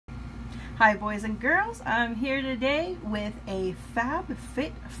Hi boys and girls, I'm here today with a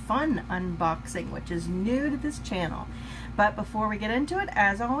FabFitFun unboxing, which is new to this channel. But before we get into it,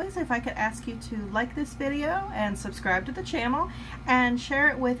 as always, if I could ask you to like this video and subscribe to the channel and share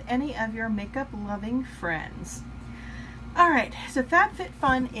it with any of your makeup loving friends. Alright, so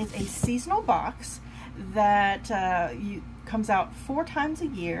FabFitFun is a seasonal box that comes out 4 times a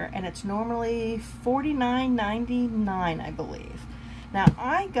year, and it's normally $49.99, I believe. Now,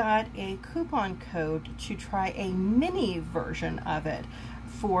 I got a coupon code to try a mini version of it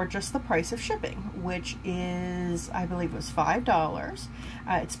for just the price of shipping, which is, I believe, was $5.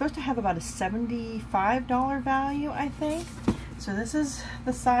 It's supposed to have about a $75 value, I think. So this is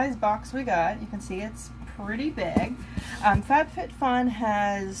the size box we got. You can see it's pretty big. FabFitFun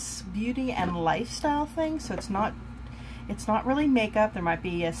has beauty and lifestyle things, so it's not really makeup. There might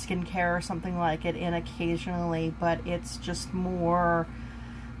be a skincare or something like it in occasionally, but it's just more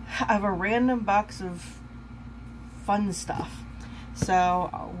of a random box of fun stuff. So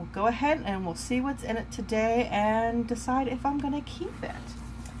we'll go ahead and we'll see what's in it today and decide if I'm going to keep it.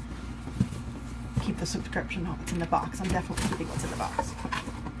 Keep the subscription on what's in the box. I'm definitely keeping what's in the box.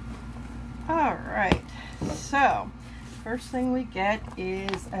 Alright, so first thing we get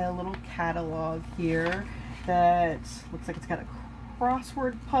is a little catalog here that looks like it's got a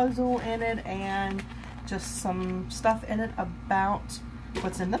crossword puzzle in it and just some stuff in it about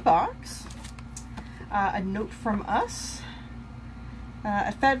what's in the box. A note from us.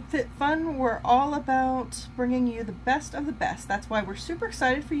 At FabFitFun, we're all about bringing you the best of the best. That's why we're super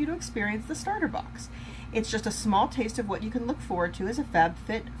excited for you to experience the starter box. It's just a small taste of what you can look forward to as a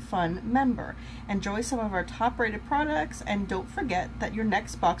FabFitFun member. Enjoy some of our top-rated products, and don't forget that your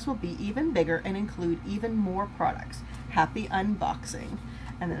next box will be even bigger and include even more products. Happy unboxing.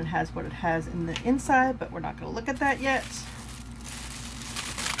 And then it has what it has in the inside, but we're not going to look at that yet.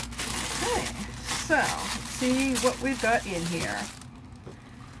 Okay, so let's see what we've got in here.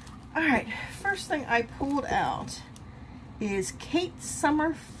 Alright, first thing I pulled out is Kate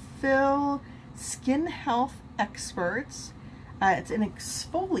Somerville Skin Health Experts. It's an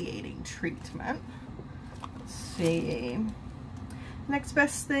exfoliating treatment. Let's see. Next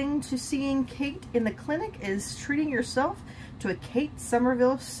best thing to seeing Kate in the clinic is treating yourself to a Kate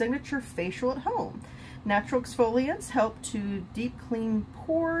Somerville signature facial at home. Natural exfoliants help to deep clean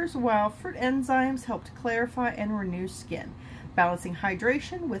pores, while fruit enzymes help to clarify and renew skin, balancing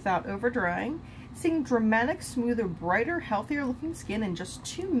hydration without over drying, seeing dramatic, smoother, brighter, healthier looking skin in just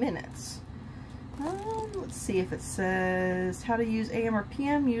 2 minutes. Let's see if it says how to use AM or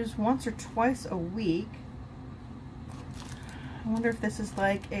PM. Use once or twice a week. I wonder if this is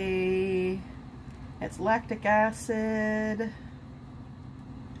like it's lactic acid.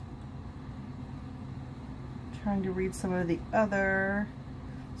 Trying to read some of the other.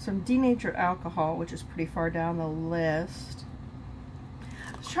 Some denatured alcohol, which is pretty far down the list.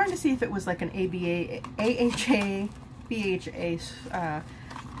 I was trying to see if it was like an AHA, BHA,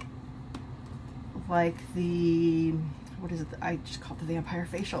 like the, what is it? I just called it the Vampire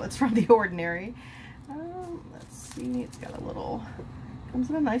Facial. It's from The Ordinary. Let's see, it's got a little, comes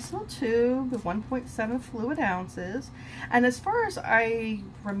in a nice little tube with 1.7 fluid ounces. And as far as I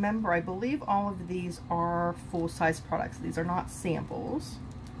remember, I believe all of these are full-size products. These are not samples.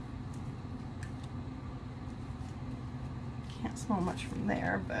 Can't smell much from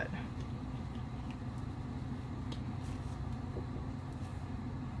there, but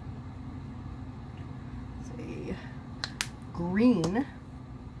green.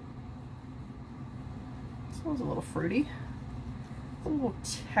 Smells a little fruity. It's a little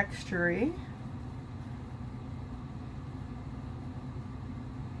textury.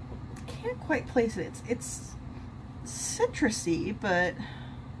 Can't quite place it. It's citrusy, but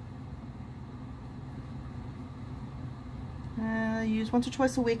use once or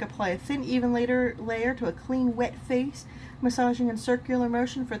twice a week. Apply a thin, even layer to a clean, wet face, massaging in circular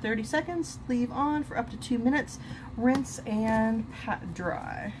motion for 30 seconds. Leave on for up to 2 minutes. Rinse and pat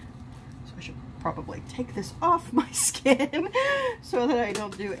dry. So I should probably take this off my skin so that I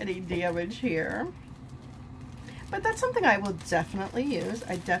don't do any damage here. But that's something I will definitely use.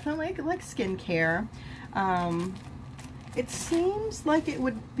 I definitely like skincare. It seems like it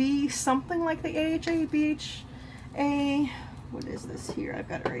would be something like the AHA, BHA. What is this here? I've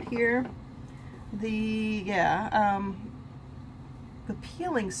got it right here. The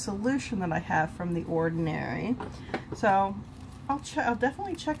peeling solution that I have from The Ordinary. So I'll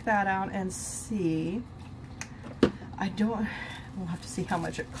definitely check that out and see. We'll have to see how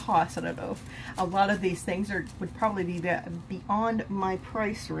much it costs. I don't know if a lot of these things would probably be beyond my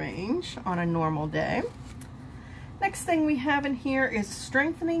price range on a normal day. Next thing we have in here is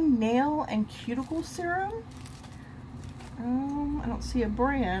Strengthening Nail and Cuticle Serum. I don't see a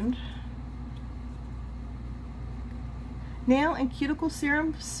brand. Nail and Cuticle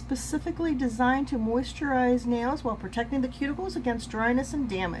Serum, specifically designed to moisturize nails while protecting the cuticles against dryness and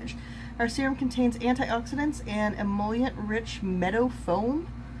damage. Our serum contains antioxidants and emollient-rich meadow foam,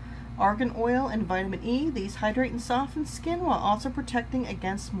 argan oil, and vitamin E. These hydrate and soften skin while also protecting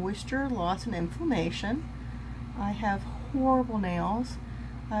against moisture loss and inflammation. I have horrible nails.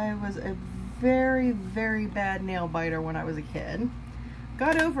 I was a very, very bad nail biter when I was a kid.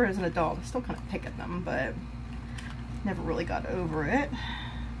 Got over it as an adult. I still kind of pick at them, but never really got over it.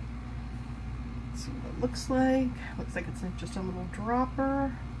 Let's see what it looks like. Looks like it's just a little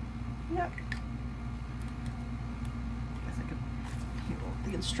dropper. Yep. Guess I could hear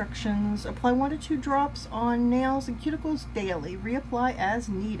the instructions. Apply 1 to 2 drops on nails and cuticles daily. Reapply as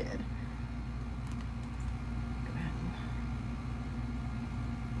needed. Go ahead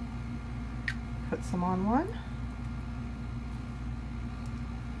and put some on one.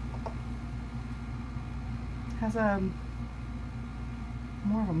 Has a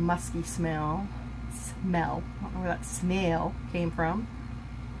more of a musky smell. I don't know where that smell came from.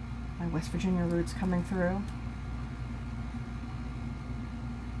 My West Virginia roots coming through.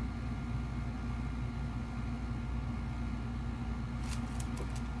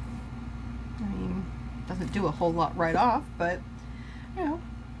 I mean, doesn't do a whole lot right off, but you know,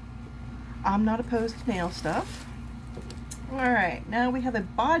 I'm not opposed to nail stuff. Alright, now we have a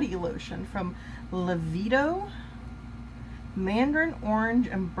body lotion from Levito, Mandarin Orange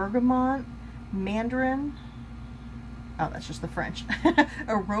and Bergamot, Mandarin, oh that's just the French,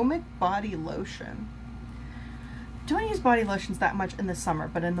 Aromatic Body Lotion. Don't use body lotions that much in the summer,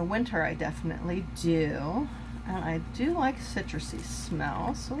 but in the winter I definitely do. And I do like citrusy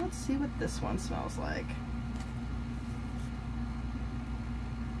smell, so let's see what this one smells like.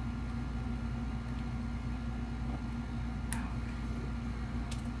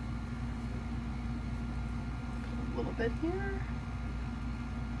 Bit here.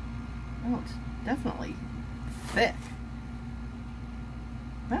 Oh, it's definitely thick.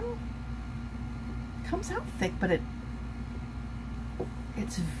 Well, it comes out thick, but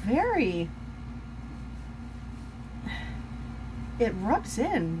it's very, it rubs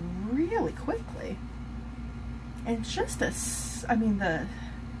in really quickly. And it's just I mean, the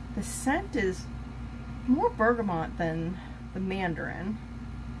scent is more bergamot than the mandarin.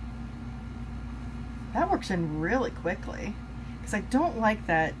 That works in really quickly because I don't like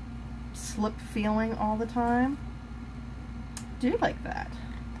that slip feeling all the time. Do like that.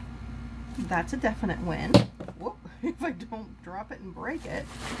 That's a definite win. Whoop, if I don't drop it and break it.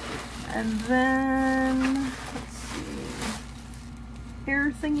 And then, let's see,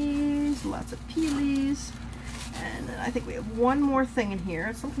 hair thingies, lots of peelies. And then I think we have one more thing in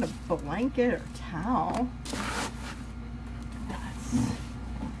here, some kind of blanket or towel.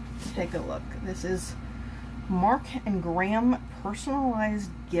 Let's take a look. This is Mark and Graham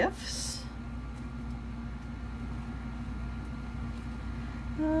Personalized Gifts.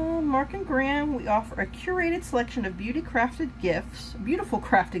 Mark and Graham, we offer a curated selection of beautiful crafted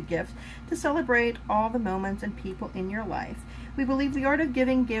gifts to celebrate all the moments and people in your life. We believe the art of gift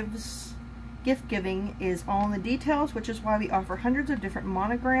giving is all in the details, which is why we offer hundreds of different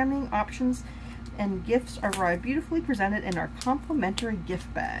monogramming options, and gifts arrive beautifully presented in our complimentary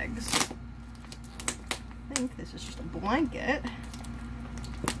gift bags. I think this is just a blanket.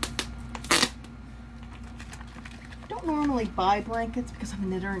 I don't normally buy blankets because I'm a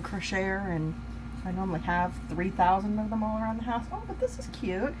knitter and crocheter, and I normally have 3,000 of them all around the house. Oh, but this is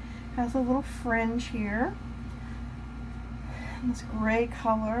cute. Has a little fringe here. And this gray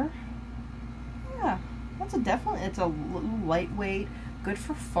color. Yeah, that's definitely, it's a little lightweight, good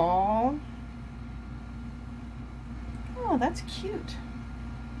for fall. Oh, that's cute.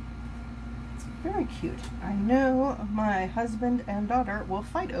 It's very cute. I know my husband and daughter will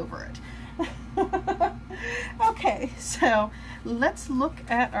fight over it. Okay, so let's look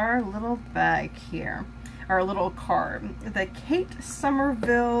at our little bag here, our little card. The Kate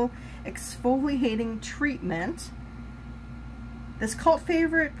Somerville Exfoliating Treatment. This cult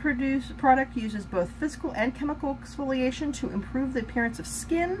favorite product uses both physical and chemical exfoliation to improve the appearance of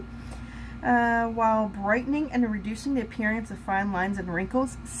skin, while brightening and reducing the appearance of fine lines and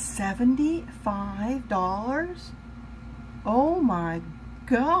wrinkles. $75? Oh my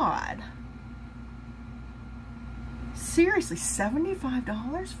God. Seriously,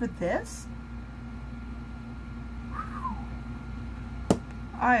 $75 for this?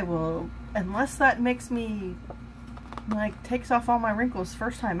 I will, unless that makes me, like, takes off all my wrinkles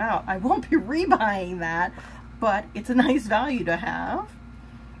first time out, I won't be rebuying that. but it's a nice value to have.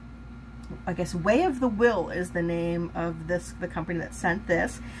 I guess Way of the Will is the name of the company that sent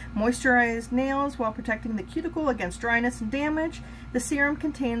this. Moisturize nails while protecting the cuticle against dryness and damage. The serum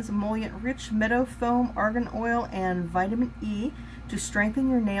contains emollient-rich meadow foam, argan oil, and vitamin E to strengthen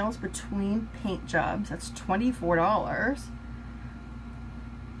your nails between paint jobs. That's $24.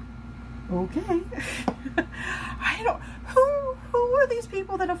 Okay. I don't. Who are these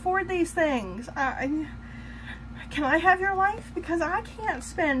people that afford these things? Can I have your life? Because I can't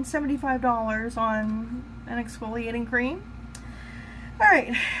spend $75 on an exfoliating cream.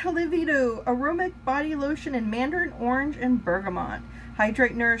 Alright, Livido Aromatic Body Lotion in Mandarin Orange and Bergamot.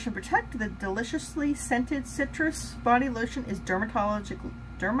 Hydrate, nourish, and protect. The deliciously scented citrus body lotion is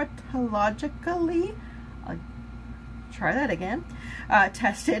dermatologically, try that again,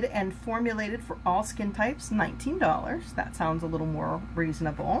 tested and formulated for all skin types, $19. That sounds a little more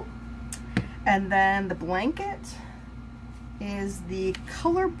reasonable. And then the blanket is the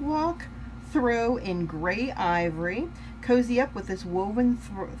Color Block Throw in Gray Ivory. Cozy up with this woven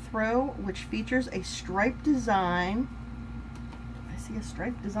throw, which features a striped design. I see a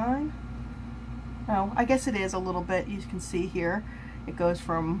striped design? Oh, I guess it is a little bit. You can see here, it goes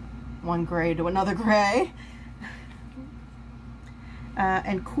from one gray to another gray.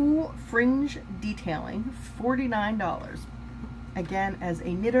 And cool fringe detailing, $49. Again, as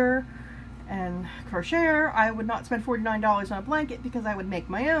a knitter and crocheter, I would not spend $49 on a blanket because I would make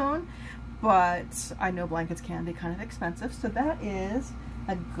my own, but I know blankets can be kind of expensive, so that is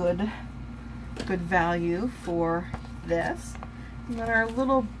a good value for this. And then our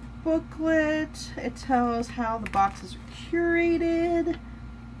little booklet, it tells how the boxes are curated,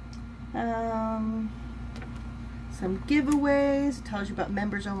 some giveaways, it tells you about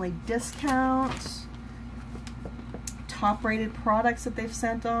members only discounts, top rated products that they've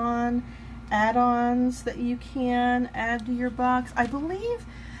sent on, add-ons that you can add to your box. I believe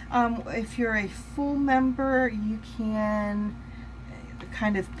if you're a full member, you can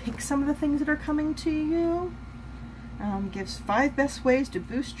kind of pick some of the things that are coming to you. Gives 5 best ways to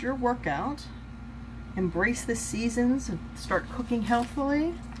boost your workout. Embrace the seasons and start cooking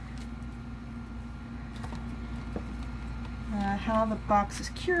healthily. How the box is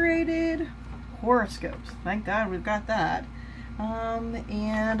curated. Horoscopes. Thank God we've got that.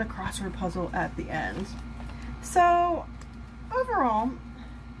 And a crossword puzzle at the end. So overall,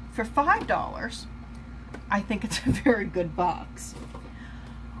 for $5, I think it's a very good box.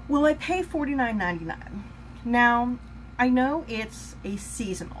 Will I pay $49.99? Now, I know it's a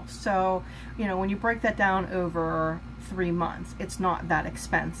seasonal, so you know, when you break that down over 3 months, it's not that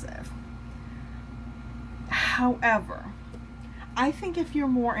expensive. However, I think if you're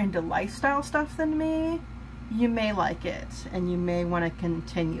more into lifestyle stuff than me, you may like it and you may want to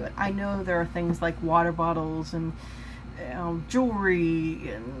continue it. I know there are things like water bottles and jewelry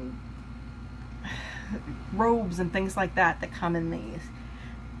and robes and things like that that come in these.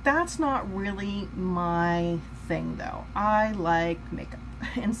 That's not really my thing though. I like makeup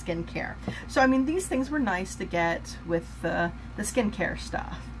and skincare. So I mean, these things were nice to get with the skincare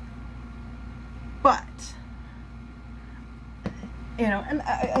stuff. But you know, and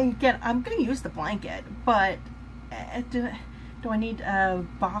again, I'm going to use the blanket, but do I need a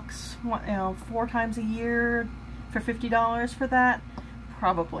box 4 times a year for $50 for that?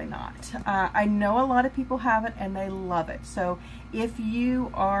 Probably not. I know a lot of people have it and they love it. So if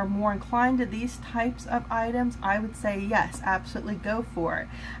you are more inclined to these types of items, I would say yes, absolutely go for it.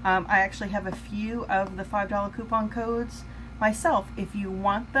 I actually have a few of the $5 coupon codes myself. If you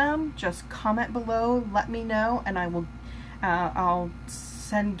want them, just comment below, let me know, and I will I'll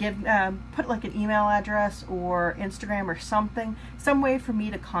put like an email address or Instagram or something, some way for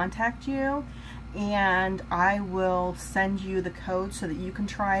me to contact you, and I will send you the code so that you can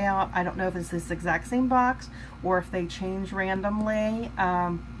try out. I don't know if it's this exact same box or if they change randomly,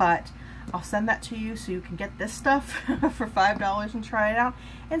 but I'll send that to you so you can get this stuff for $5 and try it out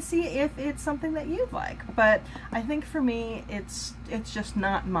and see if it's something that you'd like. But I think for me, it's just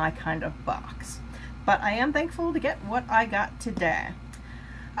not my kind of box. But I am thankful to get what I got today.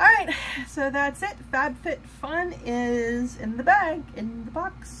 Alright, so that's it. FabFitFun is in the bag, in the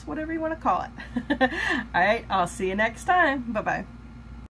box, whatever you want to call it. Alright, I'll see you next time. Bye-bye.